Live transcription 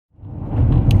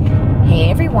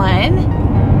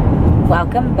everyone,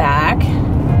 welcome back.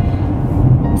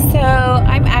 So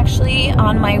I'm actually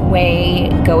on my way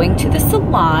going to the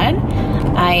salon.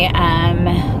 I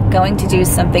am going to do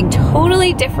something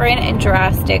totally different and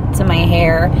drastic to my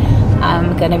hair.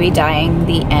 I'm gonna be dyeing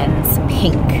the ends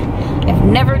pink. I've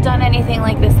never done anything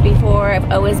like this before.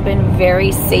 I've always been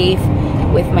very safe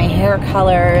with my hair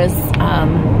colors.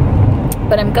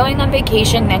 But I'm going on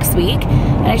vacation next week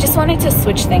and I just wanted to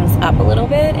switch things up a little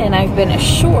bit, and I've been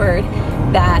assured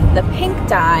that the pink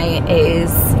dye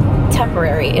is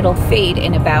temporary. It'll fade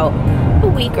in about a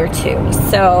week or two.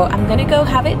 So I'm gonna go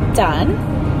have it done,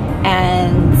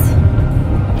 and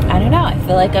I don't know, I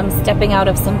feel like I'm stepping out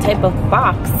of some type of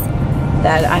box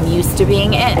that I'm used to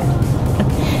being in.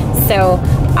 So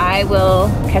I will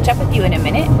catch up with you in a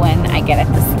minute when I get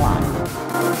at the salon.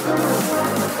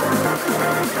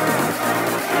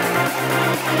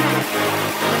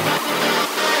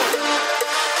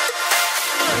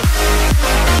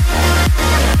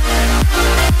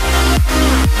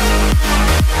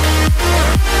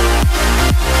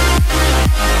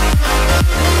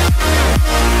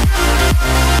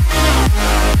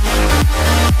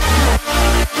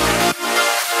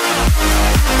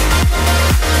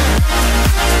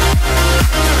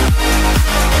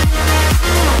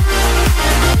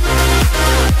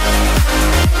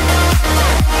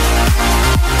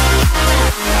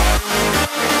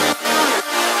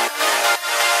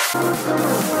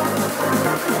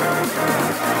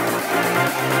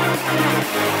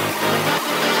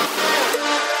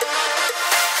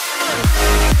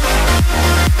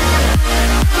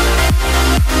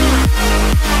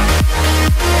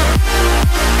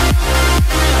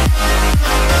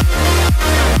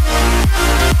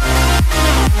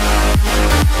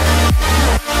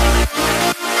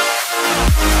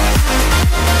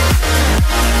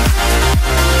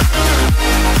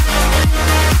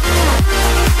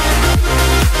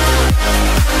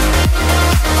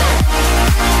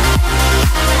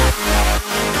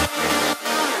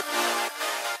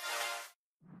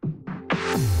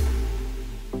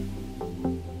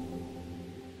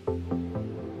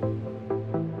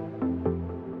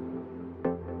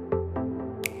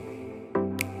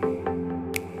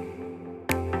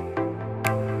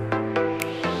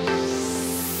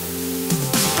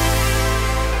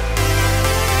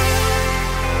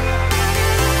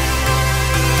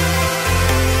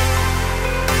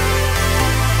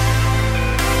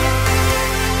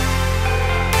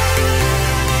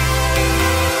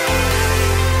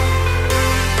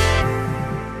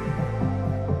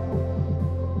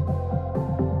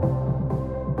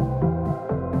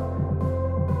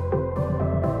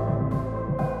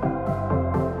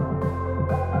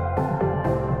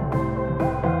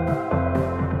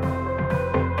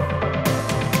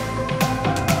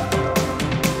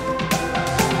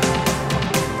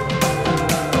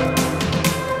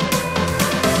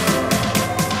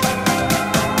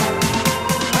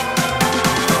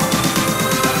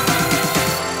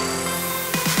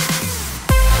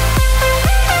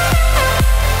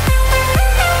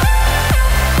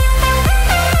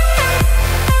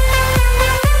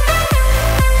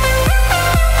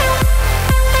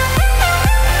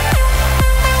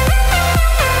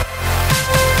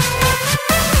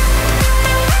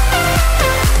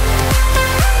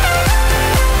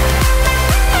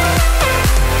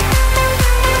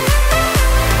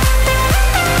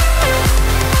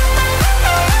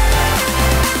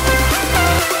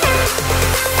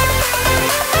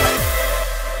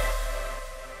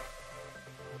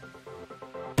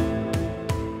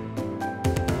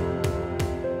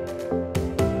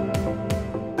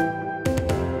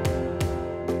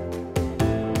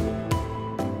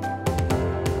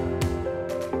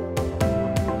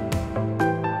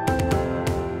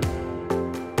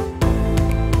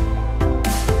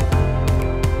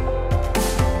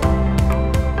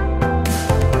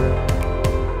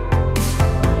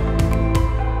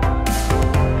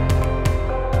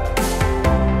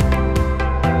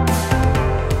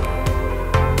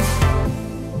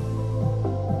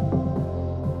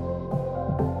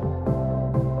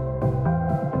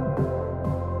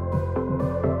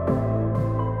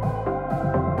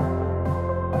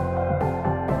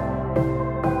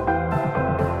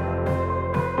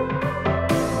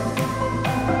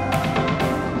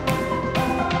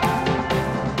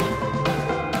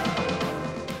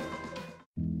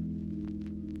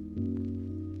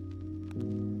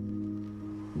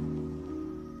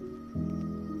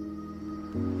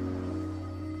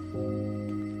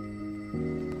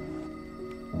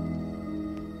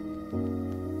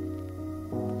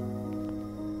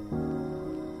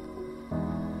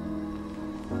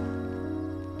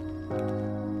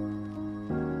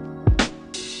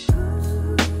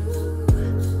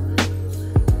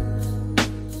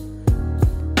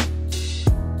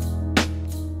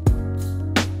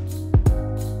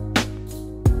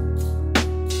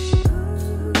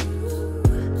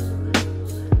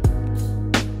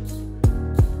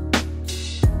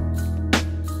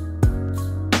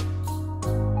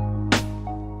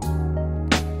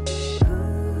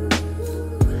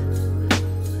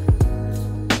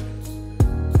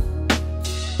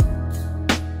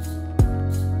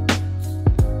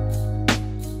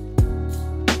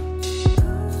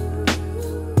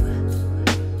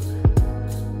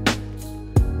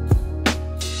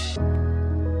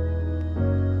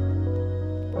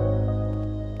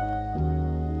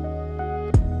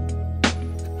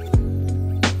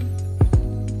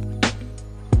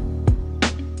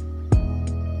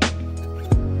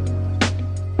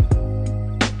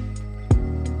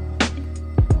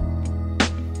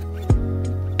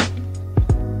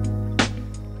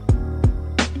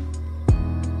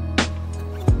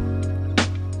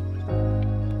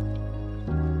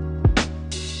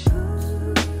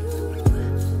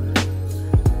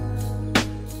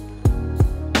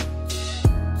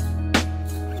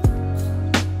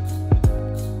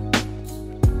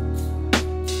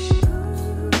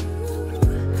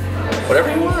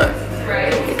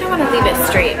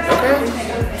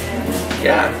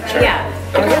 Yeah, sure. Yeah,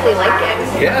 I really like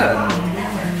it. Yeah.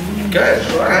 Good.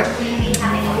 Okay.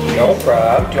 No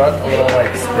problem. Do you want a little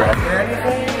like spread or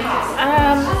anything?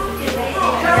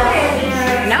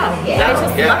 No, I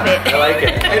just love it. I like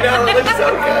it. I know, it looks so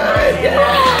good. Yeah.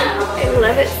 I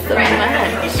love it so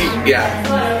much. Yeah,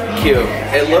 cute.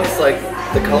 It looks like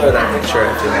the color of that picture,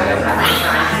 I feel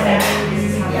like.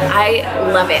 I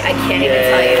love it. I can't even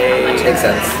tell you how much. Makes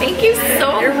sense. Thank you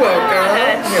so much. You're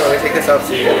welcome. Here, let me take this off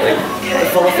so you get like the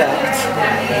full effect.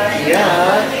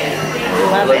 Yeah.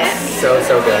 Love it. Looks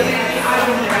so good.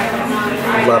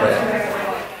 Love it.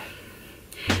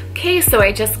 Okay, so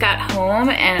I just got home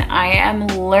and I am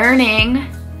learning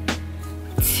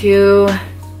to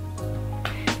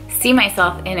see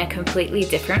myself in a completely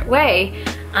different way.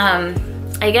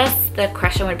 I guess the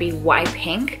question would be, why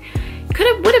pink?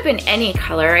 Would have been any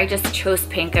color. I just chose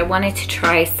pink. I wanted to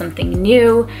try something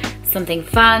new, something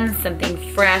fun, something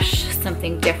fresh,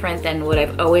 something different than what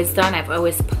I've always done. I've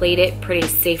always played it pretty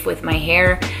safe with my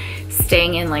hair,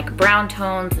 staying in like brown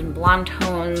tones and blonde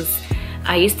tones.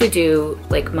 I used to do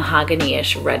like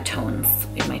mahogany-ish red tones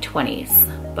in my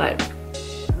 20s, but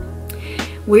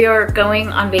we are going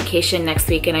on vacation next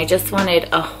week and I just wanted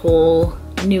a whole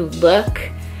new look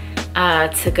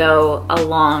to go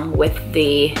along with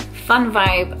the fun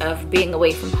vibe of being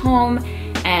away from home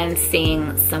and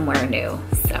seeing somewhere new.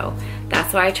 So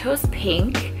that's why I chose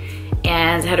pink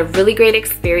and had a really great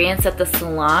experience at the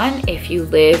salon. If you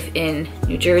live in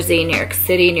New Jersey, New York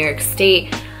City, New York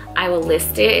State, I will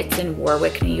list it. It's in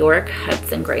Warwick, New York,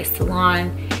 Hudson Gray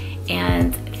Salon.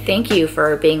 And thank you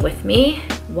for being with me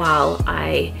while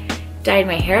I dyed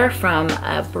my hair from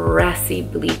a brassy,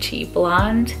 bleachy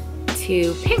blonde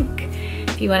to pink.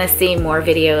 If you want to see more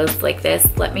videos like this,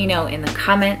 let me know in the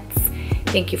comments.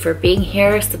 Thank you for being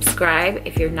here. Subscribe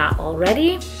if you're not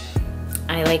already.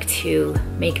 I like to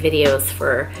make videos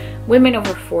for women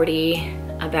over 40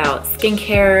 about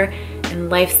skincare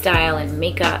and lifestyle and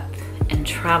makeup and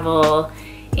travel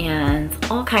and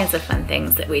all kinds of fun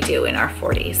things that we do in our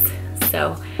 40s.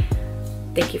 So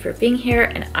thank you for being here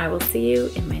and I will see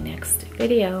you in my next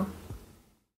video.